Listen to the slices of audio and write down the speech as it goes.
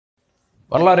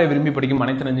வரலாறை விரும்பி படிக்கும்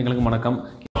அனைத்து நெஞ்சங்களுக்கும் வணக்கம்.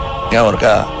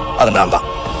 இருக்கா அதனால்தான்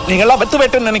நீங்க எல்லாம் வெத்து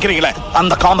வெட்டுன்னு நினைக்கிறீங்களே.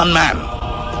 அந்த common man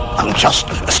I'm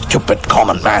just a stupid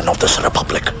common man of this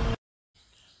republic.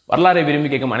 வரலாறை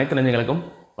விரும்பி கேட்கும் அனைத்து நெஞ்சங்களுக்கும்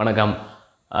வணக்கம்.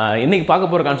 இன்றைக்கி பார்க்க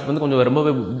போகிற கான்செப்ட் வந்து கொஞ்சம்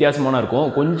ரொம்பவே வித்தியாசமான இருக்கும்.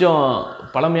 கொஞ்சம்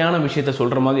பழமையான விஷயத்த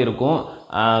சொல்கிற மாதிரி இருக்கும்,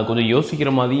 கொஞ்சம் யோசிக்கிற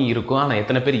மாதிரியும் இருக்கும். ஆனால்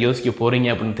எத்தனை பேர் யோசிக்க போகிறீங்க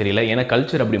அப்படின்னு தெரியல. ஏன்னா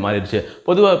கல்ச்சர் அப்படி மாறிடுச்சு.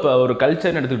 பொதுவாக இப்போ ஒரு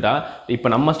கல்ச்சர்னு எடுத்துக்கிட்டால்,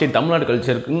 இப்போ நம்ம ஸ்டேட் தமிழ்நாடு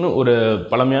கல்ச்சருக்குன்னு ஒரு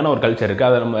பழமையான ஒரு கல்ச்சர் இருக்குது.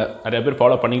 அதை நம்ம நிறைய பேர்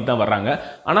ஃபாலோ பண்ணிட்டு தான் வர்றாங்க.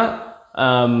 ஆனால்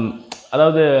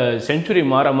அதாவது செஞ்சுரி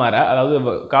மாற மாற,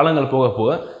 அதாவது காலங்கள் போக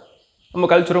போக நம்ம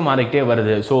கல்ச்சரும் மாறிக்கிட்டே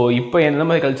வருது. ஸோ இப்போ எந்த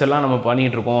மாதிரி கல்ச்சர்லாம் நம்ம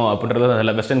பண்ணிகிட்டு இருக்கோம் அப்படின்றது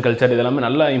அதில் வெஸ்டர்ன் கல்ச்சர் இதெல்லாமே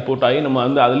நல்லா இம்போர்ட் ஆகி நம்ம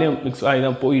வந்து அதுலேயும் மிக்ஸ் ஆகி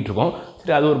தான் போயிட்டுருக்கோம்.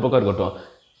 சரி, அது ஒரு பக்கம் இருக்கட்டும்.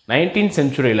 19th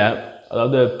centuryயில்,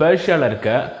 அதாவது பெர்ஷியாவில் இருக்க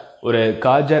ஒரு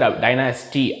காஜர்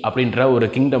டைனாஸ்டி அப்படின்ற ஒரு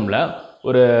கிங்டமில்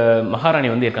ஒரு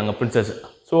மகாராணி வந்து இருக்காங்க, பிரின்சஸ்.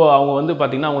 ஸோ அவங்க வந்து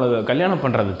பார்த்திங்கன்னா அவங்கள கல்யாணம்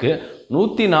பண்ணுறதுக்கு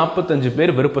 145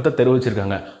 பேர் விருப்பத்தை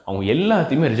தெரிவிச்சிருக்காங்க. அவங்க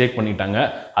எல்லாத்தையுமே ரிஜெக்ட் பண்ணிட்டாங்க.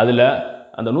 அதில்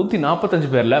அந்த 145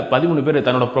 பேரில் 13 பேர்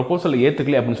தன்னோட ப்ரொபோசல்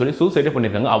ஏற்றுக்கல அப்படின்னு சொல்லி சூசைடே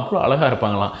பண்ணியிருக்காங்க. அவ்வளோ அழகாக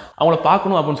இருப்பாங்களாம். அவங்கள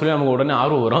பார்க்கணும் அப்படின்னு சொல்லி நமக்கு உடனே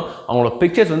ஆர்வம் வரும். அவங்களோட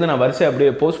பிக்சர்ஸ் வந்து நான் வரிசை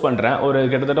அப்படியே போஸ்ட் பண்ணுறேன். ஒரு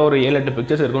கிட்டத்தட்ட ஒரு 7-8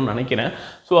 பிக்சர்ஸ் இருக்குன்னு நினைக்கிறேன்.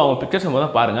 ஸோ அவங்க பிக்சர்ஸ் நம்ம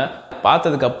தான் பாருங்கள்.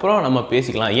 பார்த்ததுக்கப்புறம் நம்ம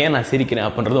பேசிக்கலாம். ஏன் நான் சிரிக்கிறேன்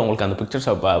அப்படின்றது உங்களுக்கு அந்த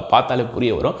பிக்சர்ஸை பார்த்தாலே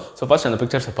புரிய வரும். ஸோ ஃபர்ஸ்ட் அந்த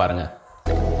பிக்சர்ஸை பாருங்கள்.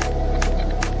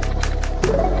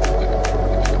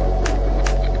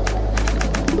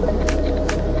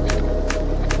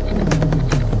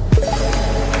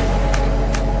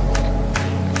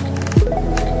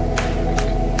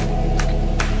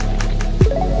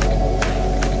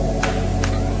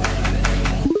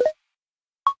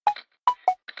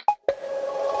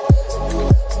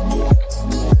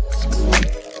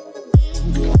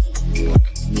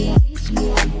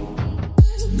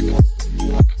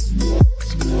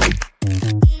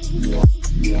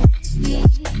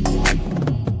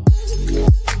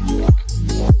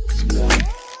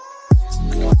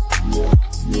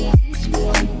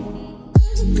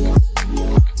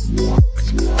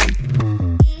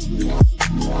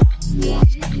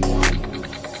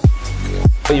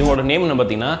 இவங்களோட நேம் என்ன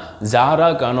பார்த்தீங்கன்னா ஜாரா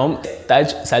கானோம்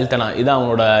தஜ் சல்தனா. இதான்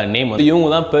அவங்களோட நேம். இவங்க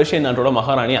தான் பெர்ஷியன் நாட்டோட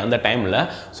மகாராணி அந்த டைமில்.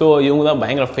 ஸோ இவங்க தான்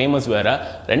பயங்கர ஃபேமஸ் வேறு.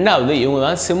 ரெண்டாவது, இவங்க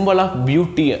தான் சிம்பிள் ஆஃப்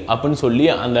பியூட்டி அப்படின்னு சொல்லி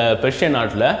அந்த பெர்ஷியன்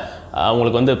நாட்டில்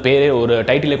அவங்களுக்கு வந்து பேரே ஒரு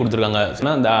டைட்டிலே கொடுத்துருக்காங்க.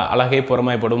 சொன்னால் அந்த அழகே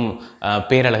புறமாய்ப்படும்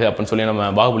பேரழகு அப்படின்னு சொல்லி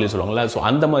நம்ம பாகுபலி சொல்லுவாங்கள்ல. ஸோ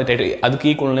அந்த மாதிரி டைட்டில்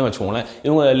அதுக்கு ஈக்குவல்னே வச்சுக்கோங்களேன்.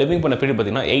 இவங்க லிவிங் பண்ண பீரியட்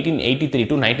பார்த்திங்கன்னா 1883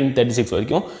 to 1936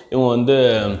 வரைக்கும் இவங்க வந்து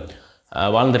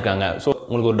வாழ்ந்திருக்காங்க. ஸோ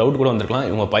உங்களுக்கு ஒரு டவுட் கூட வந்திருக்கலாம்,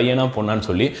 இவங்க பையனா பொண்ணான்னு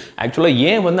சொல்லி. ஆக்சுவலாக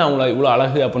ஏன் வந்து அவங்கள இவ்வளோ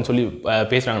அழகு அப்படின்னு சொல்லி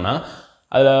பேசுகிறாங்கன்னா,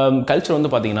 அதில் கல்ச்சர்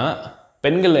வந்து பார்த்திங்கன்னா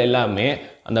பெண்கள் எல்லாமே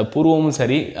அந்த புருவமும்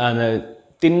சரி, அந்த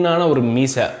தின்னான ஒரு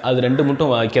மீசை, அது ரெண்டு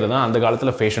மட்டும் வைக்கிறது தான் அந்த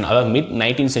காலத்தில் ஃபேஷன். அதாவது மிட்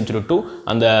 19th century டு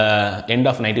அந்த எண்ட்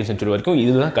ஆஃப் 19th century வரைக்கும்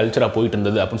இதுதான் கல்ச்சராக போயிட்டு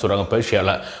இருந்தது அப்படின்னு சொல்கிறாங்க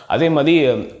பெர்ஷியாவில். அதே மாதிரி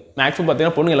மேக்ஸிமம்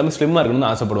பார்த்தீங்கன்னா பொண்ணு எல்லாமே ஸ்லிம்மாக இருக்கணும்னு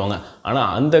ஆசைப்படுவாங்க. ஆனால்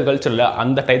அந்த கல்ச்சரில்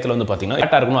அந்த டயத்தில் வந்து பார்த்திங்கன்னா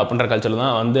கரெக்டாக இருக்கணும் அப்படின்ற கல்ச்சரில்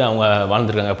தான் வந்து அவங்க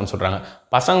வாழ்ந்துருக்காங்க அப்படின்னு சொல்கிறாங்க.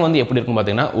 பசங்க வந்து எப்படி இருக்குன்னு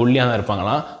பார்த்தீங்கன்னா ஒல்லியாக தான்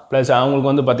இருப்பாங்களாம். ப்ளஸ்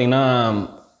அவங்களுக்கு வந்து பார்த்திங்கன்னா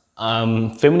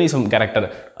ஃபெமினிசம் கேரக்டர்,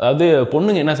 அதாவது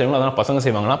பொண்ணுங்க என்ன செய்வாங்களோ அதெல்லாம் பசங்க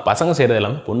செய்வாங்களாம், பசங்க செய்கிறது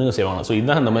எல்லாமே பொண்ணுங்க செய்வாங்க. ஸோ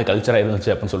இதுதான் அந்த மாதிரி கல்ச்சராக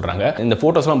இருந்துச்சு அப்படின்னு சொல்கிறாங்க. இந்த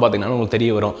ஃபோட்டோஸ்லாம் பார்த்திங்கன்னா உங்களுக்கு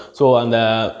தெரிய வரும். ஸோ அந்த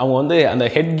அவங்க வந்து அந்த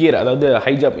ஹெட் கியர், அதாவது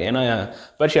ஹைஜாப், ஏன்னா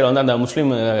பெர்ஷியாவில் வந்து அந்த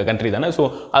முஸ்லீம் கண்ட்ரி தானே. ஸோ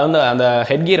அது வந்து அந்த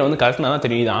ஹெட் கியரை வந்து கரெக்டாக தான்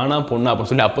தெரியுது ஆனா பொண்ணு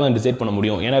அப்படின்னு சொல்லி அப்போ தான் டிசைட் பண்ண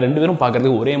முடியும். ஏன்னா ரெண்டு பேரும்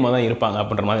பார்க்குறதுக்கு ஒரே மாதிரி தான் இருப்பாங்க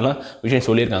அப்படின்ற மாதிரிலாம் விஷயம்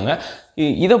சொல்லியிருக்காங்க.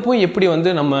 இதை போய் எப்படி வந்து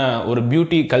நம்ம ஒரு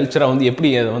பியூட்டி கல்ச்சராக வந்து எப்படி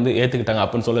அதை வந்து ஏற்றுக்கிட்டாங்க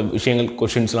அப்படின்னு சொல்ல விஷயங்கள்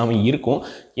கொஷின்ஸ்லாம் இருக்கும்.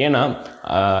 ஏன்னா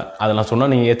அதெல்லாம்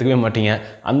சொன்னால் நீங்கள் ஏற்றுக்கவே மாட்டீங்க.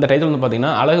 அந்த டைத்தில் வந்து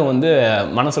பார்த்திங்கன்னா அழகு வந்து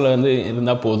மனசில் வந்து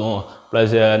இருந்தால் போதும்,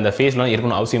 ப்ளஸ் அந்த ஃபேஸ்லாம்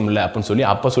இருக்கணும் அவசியம் இல்லை அப்படின்னு சொல்லி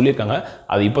அப்போ சொல்லியிருக்காங்க.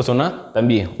 அது இப்போ சொன்னால்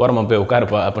தம்பி ஓரமாக போய்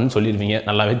உட்காருப்பா அப்படின்னு சொல்லிடுவீங்க,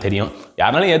 நல்லாவே தெரியும்.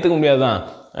 யாராலும் ஏற்றுக்க முடியாது தான்.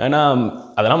 ஏன்னா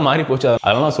அதெல்லாம் மாறி போச்சு,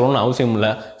 அதெல்லாம் சொல்லணும்னு அவசியம்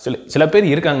இல்லை. சில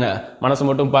பேர் இருக்காங்க மனசை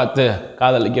மட்டும் பார்த்து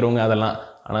காதலிக்கிறவங்க அதெல்லாம்.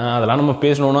 ஆனால் அதெல்லாம் நம்ம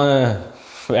பேசணுன்னா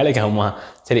வேலைக்கு ஆகுமா?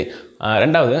 சரி,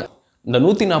 ரெண்டாவது, இந்த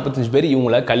 145 பேர்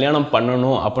இவங்கள கல்யாணம்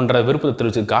பண்ணணும் அப்படின்ற விருப்பத்தை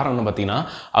தெரிவிச்சதுக்கு காரணம் பார்த்தீங்கன்னா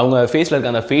அவங்க ஃபேஸில்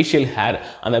இருக்க அந்த ஃபேஷியல் ஹேர்,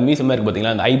 அந்த மீசமாக இருக்குது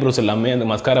பார்த்தீங்களா, அந்த ஐப்ரோஸ் எல்லாமே அந்த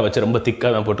மஸ்காரா வச்சு ரொம்ப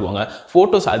திக்காக தான் போட்டுருவாங்க.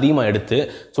 ஃபோட்டோஸ் அதிகமாக எடுத்து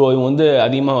ஸோ இவங்க வந்து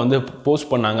அதிகமாக வந்து போஸ்ட்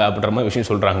பண்ணாங்க அப்படின்ற மாதிரி விஷயம்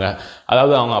சொல்கிறாங்க.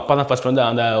 அதாவது அவங்க அப்பா தான் ஃபஸ்ட் வந்து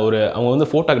அந்த அவங்க வந்து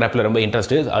ஃபோட்டோகிராஃபில் ரொம்ப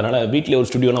இன்ட்ரெஸ்ட்டு. அதனால் வீட்டிலே ஒரு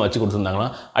ஸ்டுடியோலாம் வச்சு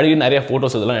கொடுத்துருந்தாங்களாம். அடிக்கடி நிறைய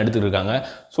ஃபோட்டோஸ் இதெல்லாம் எடுத்துருக்காங்க.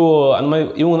 ஸோ அந்த மாதிரி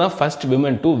இவங்க தான் ஃபஸ்ட்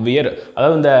விமன் டு வியர்,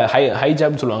 அதாவது இந்த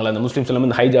ஹைஜாப்னு சொல்லுவாங்களா, அந்த முஸ்லீம்ஸ் எல்லாமே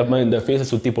இந்த ஹைஜாப் இந்த ஃபேஸை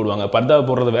சுற்றி போடுவாங்க. பர்தா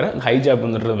போடுறது வேறு,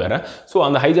 ஹைஜாப்ன்றது வேறு. ஸோ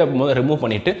அந்த ஹைஜாப் வந்து ரிமூவ்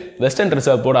பண்ணிவிட்டு வெஸ்டர்ன்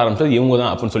ட்ரெஸ்ஸை போட ஆரம்பிச்சது இவங்க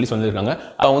தான் அப்படின்னு சொல்லியிருக்காங்க.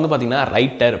 அவங்க வந்து பார்த்தீங்கன்னா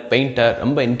ரைட்டர், பெயிண்டர்,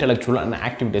 ரொம்ப intellectual and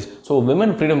activities. So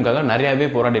women ஃப்ரீடமுக்காக நிறையாவே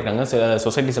போராடிருக்காங்க. சில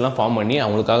சொசைட்டிஸ் எல்லாம் ஃபார்ம் பண்ணி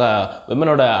அவங்களுக்காக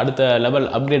விமனோட அடுத்த லெவல்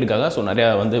அப்கிரேடுக்காக ஸோ நிறையா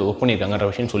வந்து ஒர்க் பண்ணியிருக்காங்கிற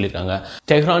விஷயம் சொல்லியிருக்காங்க.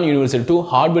 Tehran university to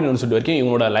Harvard university வரைக்கும்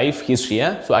இவங்களோட லைஃப் ஹிஸ்ட்ரியை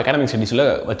ஸோ அகாடமிக் ஸ்டடீஸில்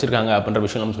வச்சிருக்காங்க அப்படின்ற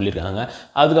விஷயம் நம்ம சொல்லியிருக்காங்க.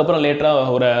 அதுக்கப்புறம் லேட்டராக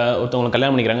ஒருத்தவங்களை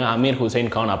கல்யாணம் பண்ணிக்கிறாங்க, அமீர்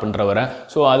ஹுசைன் கான் அப்படின்றவரை.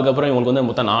 ஸோ அதுக்கப்புறம் இவங்களுக்கு வந்து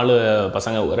மொத்தம் 4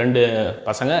 பசங்க, 2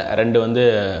 பசங்க 2 வந்து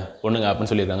பொண்ணுங்க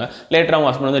அப்படின்னு சொல்லியிருக்காங்க. லேட்டராக அவங்க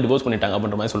ஹஸ்பண்ட் வந்து டிவோர்ஸ் பண்ணிட்டாங்க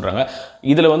அப்படின்ற மாதிரி சொல்கிறாங்க.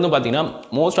 இதில் வந்து பார்த்தீங்கன்னா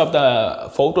மோஸ்ட் ஆஃப் த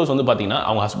ஃபோட்டோஸ் வந்து பார்த்தீங்கன்னா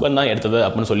அவங்க ஹஸ்பண்ட் தான் எடுத்தது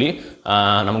அப்படின்னு சொல்லி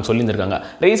நமக்கு சொல்லியிருந்திருக்காங்க.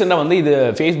 ரீசெண்டாக வந்து இது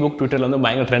ஃபேஸ்புக், ட்விட்டரில் வந்து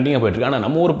பயங்கர ட்ரெண்டிங்காக போயிட்டு இருக்கு. ஆனால்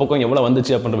நம்ம ஊர் பக்கம் எவ்வளோ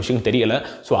வந்துச்சு அப்படின்ற விஷயம் தெரியல.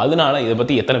 ஸோ அதனால இதை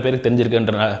பற்றி எத்தனை பேருக்கு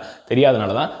தெரிஞ்சிருக்குன்ற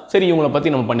தெரியாதனால தான் சரி இவங்களை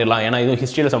பற்றி நம்ம பண்ணிடலாம், ஏன்னா இதுவும்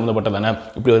ஹிஸ்ட்ரியில் சம்மந்தப்பட்டது தானே,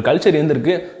 இப்படி ஒரு கல்ச்சர்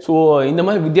இருந்திருக்கு. ஸோ இந்த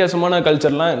மாதிரி வித்தியாசமான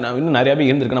கல்ச்சர்லாம் இன்னும் நிறையாவே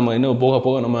இருந்திருக்கு. நம்ம இன்னும் போக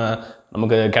போக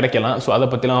நமக்கு கிடைக்கலாம். ஸோ அதை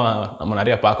பற்றிலாம் நம்ம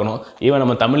நிறையா பார்க்கணும். ஈவன்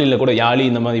நம்ம தமிழில் கூட யாழி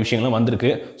இந்த மாதிரி விஷயங்கள்லாம் வந்திருக்கு.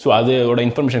 ஸோ அதோட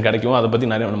இன்ஃபர்மேஷன் கிடைக்கும். அதை பற்றி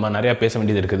நம்ம நிறையா பேச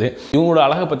வேண்டியது இருக்குது. இவங்களோட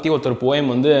அழகை பற்றி ஒருத்தர்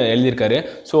போயம் வந்து எழுதியிருக்காரு.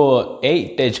 ஸோ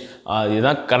டெஜ்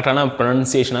இதுதான் கரெக்டான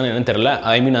ப்ரொனன்சியேஷனானு என்னன்னு தெரியல.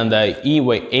 ஐ மீன் அந்த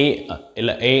EY ஏ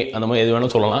இல்லை ஏ அந்த மாதிரி எது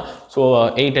வேணும் சொல்லலாம். ஸோ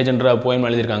டெஜ்ன்ற போயம்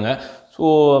எழுதியிருக்காங்க. ஸோ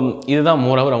இதுதான்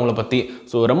மோரோவர் அவங்கள பற்றி.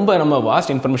 ஸோ ரொம்ப நம்ம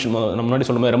வாஸ்ட் இன்ஃபர்மேஷன் நம்ம முன்னாடி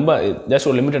சொல்லும் போது ரொம்ப ஜஸ்ட்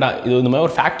ஒரு லிமிட்டடாக இது இந்த மாதிரி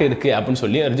ஒரு ஃபேக்ட் இருக்குது அப்படின்னு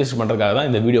சொல்லி ரெஜிஸ்டர் பண்ணுறதுக்காக தான்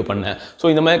இந்த வீடியோ பண்ணேன். ஸோ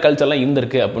இந்த மாதிரி கல்ச்சர்லாம்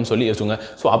இருந்திருக்கு அப்படின்னு சொல்லி யோசிச்சுங்க.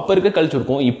 ஸோ அப்போ இருக்க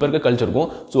கல்ச்சருக்கும் இப்போ இருக்க கல்ச்சருக்கும்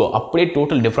ஸோ அப்படியே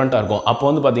டோட்டல் டிஃப்ரெண்ட்டாக இருக்கும். அப்போ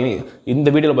வந்து பார்த்தீங்கன்னா இந்த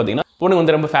வீடியோவில் பார்த்தீங்கன்னா பொண்ணுங்க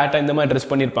வந்து ரொம்ப ஃபேட்டாக இந்த மாதிரி ட்ரெஸ்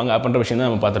பண்ணியிருப்பாங்க அப்படின்ற விஷயம் தான்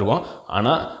நம்ம பார்த்துருக்கோம்.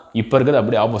 ஆனால் இப்போ இருக்கிறது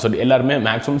அப்படியே ஆப்போசிட். எல்லாருமே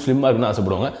மேக்ஸிமம் ஸ்லிம்மாக இருக்குன்னு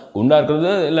ஆசைப்படுவாங்க. குண்டாக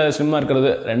இருக்கிறது இல்லை ஸ்லிம்மாக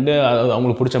இருக்கிறது ரெண்டு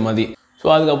அவங்களுக்கு பிடிச்ச மாதிரி. ஸோ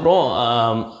அதுக்கப்புறம்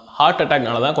ஹார்ட்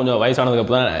அட்டாக்னால தான் கொஞ்சம்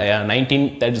வயசானதுக்கப்புறம் தான்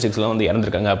 1936 வந்து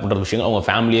இறந்துருக்காங்க அப்படின்ற விஷயம் அவங்க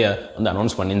ஃபேமிலியை வந்து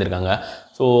அனௌன்ஸ் பண்ணியிருந்திருக்காங்க.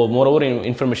 ஸோ மோரோவர்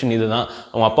இன்ஃபர்மேஷன் இது தான்.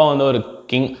 அவங்க அப்பா வந்து ஒரு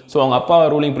கிங். ஸோ அவங்க அப்பா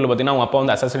ரூலிங் பீரியட் பார்த்தீங்கன்னா அவங்க அப்பா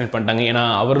வந்து அசாசினேட் பண்ணிட்டாங்க. ஏன்னா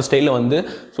அவர் ஸ்டைலில் வந்து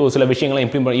ஸோ சில விஷயங்கள்லாம்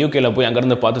இம்ப்ளிமெண்ட் யூகேல போய்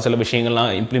அங்கேருந்து பார்த்து சில விஷயங்கள்லாம்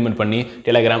இம்ப்ளிமெண்ட் பண்ணி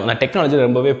டெலிகிராம் அந்த டெக்னாலஜி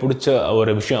ரொம்பவே பிடிச்ச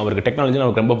ஒரு விஷயம். அவருக்கு டெக்னாலஜி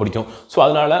அவருக்கு ரொம்ப பிடிக்கும். ஸோ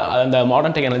அதனால் அந்த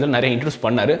மாடர்ன் டெக்னாலஜியில் நிறைய இன்ட்ரெஸ்ட்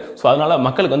பண்ணார். ஸோ அதனால்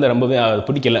மக்களுக்கு வந்து ரொம்பவே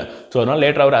பிடிக்கல. ஸோ அதனால்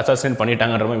லேட்டராக அவர் அசாசினேட்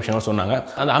பண்ணிட்டாங்கன்ற மாதிரி விஷயங்கள் சொன்னாங்க.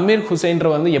 அந்த அமீர் ஹுசைன்ற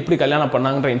வந்து எப்படி கல்யாணம்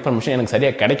பண்ணாங்கன்ற இன்ஃபர்மேஷன் எனக்கு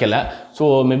சரியாக கிடைக்கல. ஸோ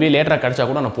மேபி லேட்டராக கிடைச்சா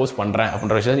கூட நான் போஸ்ட் பண்ணுறேன்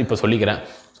அப்படின்ற விஷயத்தை இப்போ சொல்லிக்கிறேன்.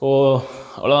 ஸோ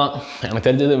அவ்வளோதான் எனக்கு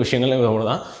தெரிஞ்சது விஷயங்கள்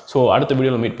அவ்வளோதான். ஸோ அடுத்த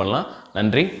வீடியோவில் மீட் பண்ணலாம்.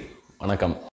 நன்றி, வணக்கம்.